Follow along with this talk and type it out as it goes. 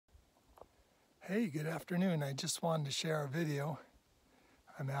Hey, good afternoon. I just wanted to share a video.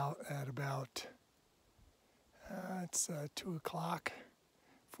 I'm out at about, it's 2 o'clock,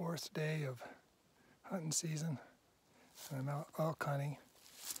 fourth day of hunting season. And I'm out elk hunting.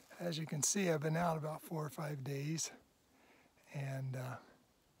 As you can see, I've been out about 4 or 5 days and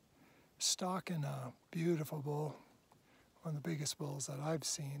stalking a beautiful bull, one of the biggest bulls that I've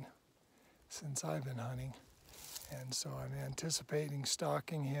seen since I've been hunting. And so I'm anticipating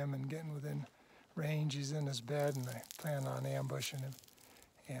stalking him and getting within range. He's in his bed and I plan on ambushing him.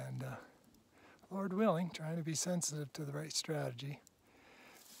 And Lord willing, trying to be sensitive to the right strategy.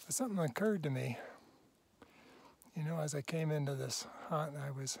 But something occurred to me. You know, as I came into this hunt,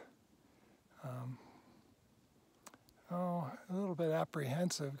 I was a little bit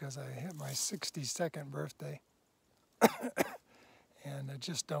apprehensive because I hit my 62nd birthday and I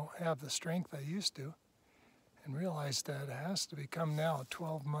just don't have the strength I used to, and realized that it has to become now a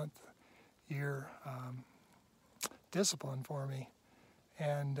 12-month year discipline for me.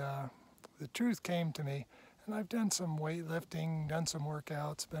 And the truth came to me, and I've done some weightlifting, done some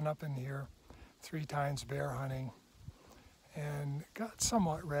workouts, been up in here 3 times bear hunting, and got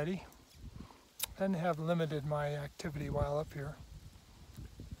somewhat ready. And have limited my activity while up here.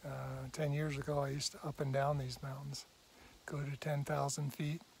 10 years ago, I used to up and down these mountains, go to 10,000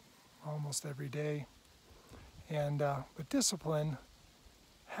 feet almost every day. And but discipline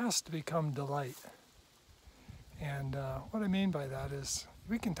has to become delight. And what I mean by that is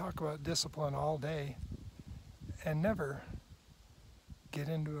we can talk about discipline all day and never get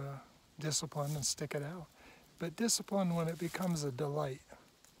into a discipline and stick it out. But discipline, when it becomes a delight.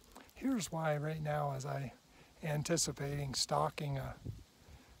 Here's why right now, as I anticipating stalking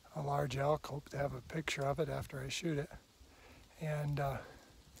a large elk, hope to have a picture of it after I shoot it. And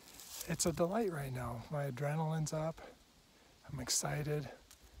it's a delight right now. My adrenaline's up. I'm excited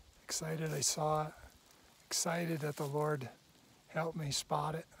I saw it, excited that the Lord helped me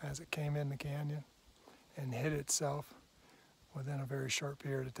spot it as it came in the canyon and hid itself within a very short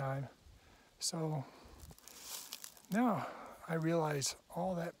period of time. So now I realize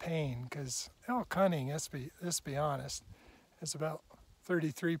all that pain, because elk hunting, let's be honest, is about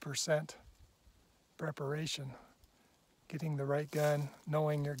 33% preparation. Getting the right gun,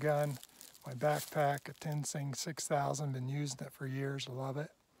 knowing your gun. My backpack, a Tensing 6000, been using it for years, love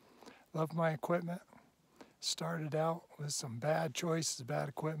it. Love my equipment. Started out with some bad choices, bad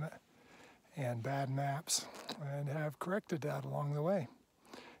equipment, and bad maps, and have corrected that along the way.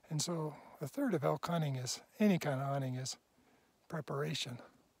 And so a third of elk hunting is, any kind of hunting is preparation.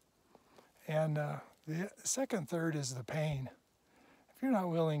 And the second third is the pain. If you're not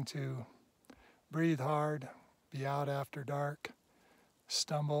willing to breathe hard, be out after dark,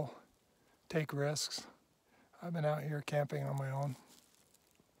 stumble, take risks. I've been out here camping on my own,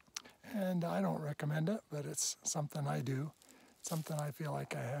 and I don't recommend it, but it's something I do, something I feel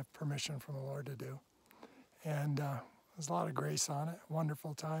like I have permission from the Lord to do. And there's a lot of grace on it.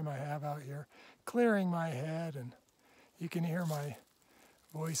 Wonderful time I have out here, clearing my head, and you can hear my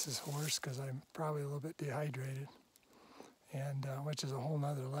voice is hoarse because I'm probably a little bit dehydrated, and which is a whole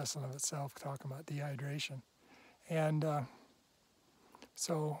nother lesson of itself, talking about dehydration. And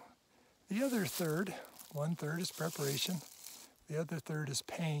so the other third, 1/3 is preparation, the other third is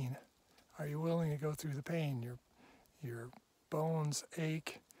pain. Are you willing to go through the pain? Your bones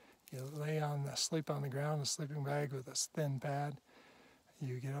ache, you sleep on the ground, a sleeping bag with a thin pad.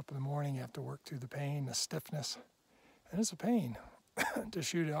 You get up in the morning, you have to work through the pain, the stiffness. And it's a pain. To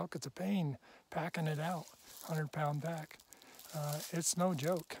shoot elk, it's a pain packing it out, 100-pound pack. It's no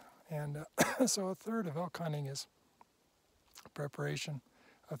joke. And so a third of elk hunting is preparation,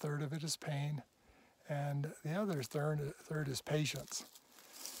 a third of it is pain, and the other third is patience.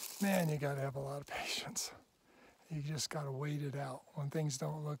 Man, you got to have a lot of patience. You just got to wait it out when things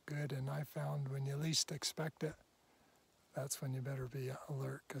don't look good. And I found when you least expect it, that's when you better be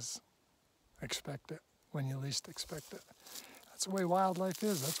alert, because expect it when you least expect it. That's the way wildlife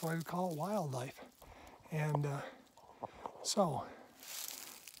is. That's why we call it wildlife. And so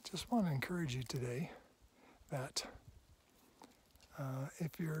just want to encourage you today that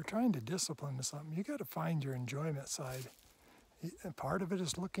if you're trying to discipline to something, you got to find your enjoyment side. Part of it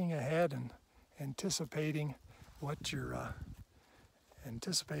is looking ahead and anticipating what you're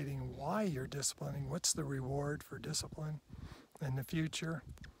anticipating, why you're disciplining, what's the reward for discipline in the future,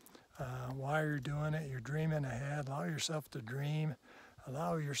 why you're doing it. You're dreaming ahead. Allow yourself to dream.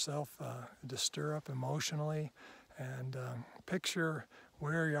 Allow yourself to stir up emotionally, and picture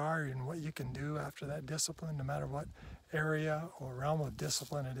where you are and what you can do after that discipline, no matter what area or realm of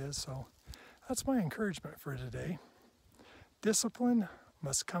discipline it is. So that's my encouragement for today. Discipline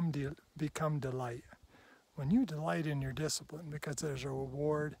must become delight. When you delight in your discipline, because there's a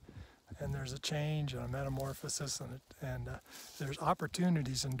reward and there's a change and a metamorphosis, and there's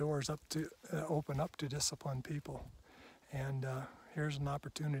opportunities and doors open up to disciplined people. And here's an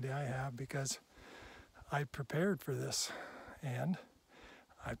opportunity I have because I prepared for this, and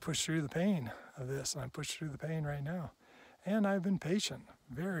I pushed through the pain of this, and I pushed through the pain right now. And I've been patient,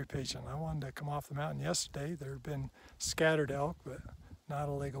 very patient. I wanted to come off the mountain yesterday. There have been scattered elk, but not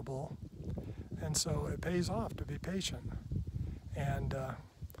a Lego bull. And so it pays off to be patient. And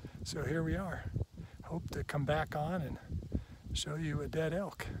so here we are. Hope to come back on and show you a dead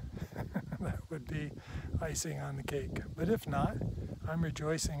elk. That would be icing on the cake. But if not, I'm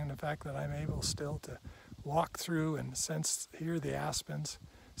rejoicing in the fact that I'm able still to walk through and hear the aspens,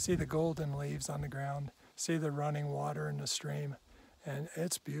 see the golden leaves on the ground, see the running water in the stream, and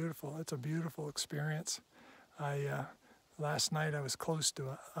it's beautiful. It's a beautiful experience. Last night I was close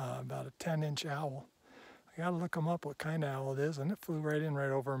to about a 10-inch owl. I got to look them up what kind of owl it is, and it flew right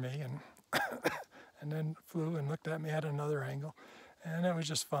over me, and and then flew and looked at me at another angle, and it was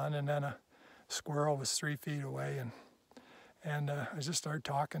just fun. And then a squirrel was 3 feet away, and I just started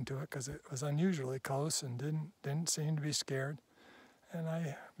talking to it because it was unusually close and didn't seem to be scared. And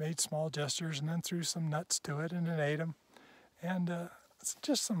I made small gestures and then threw some nuts to it, and it ate them. And it's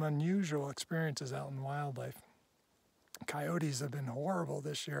just some unusual experiences out in wildlife. Coyotes have been horrible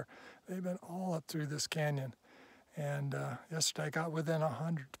this year. They've been all up through this canyon. And yesterday I got within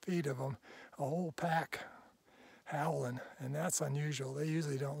 100 feet of them, a whole pack howling, and that's unusual. They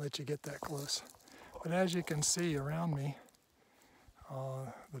usually don't let you get that close. But as you can see around me,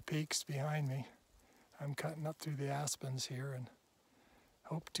 the peaks behind me, I'm cutting up through the aspens here and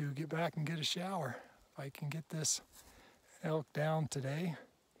hope to get back and get a shower. If I can get this elk down today,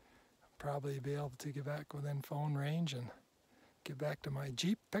 I'll probably be able to get back within phone range and get back to my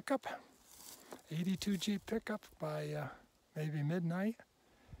Jeep pickup, 82 Jeep pickup by maybe midnight,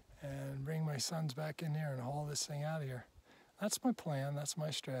 and bring my sons back in here and haul this thing out of here. That's my plan, that's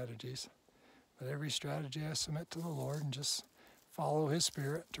my strategies. But every strategy I submit to the Lord and just follow His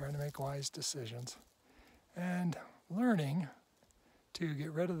Spirit, trying to make wise decisions. And learning to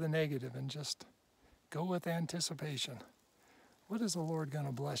get rid of the negative and just go with anticipation. What is the Lord going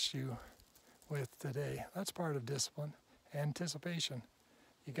to bless you with today? That's part of discipline, anticipation.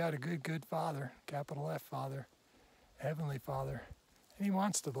 You got a good Father, capital F Father, Heavenly Father, and He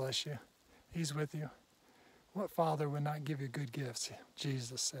wants to bless you. He's with you. What father would not give you good gifts?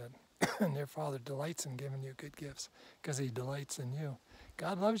 Jesus said. And their Father delights in giving you good gifts because He delights in you.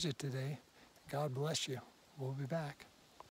 God loves you today. God bless you. We'll be back.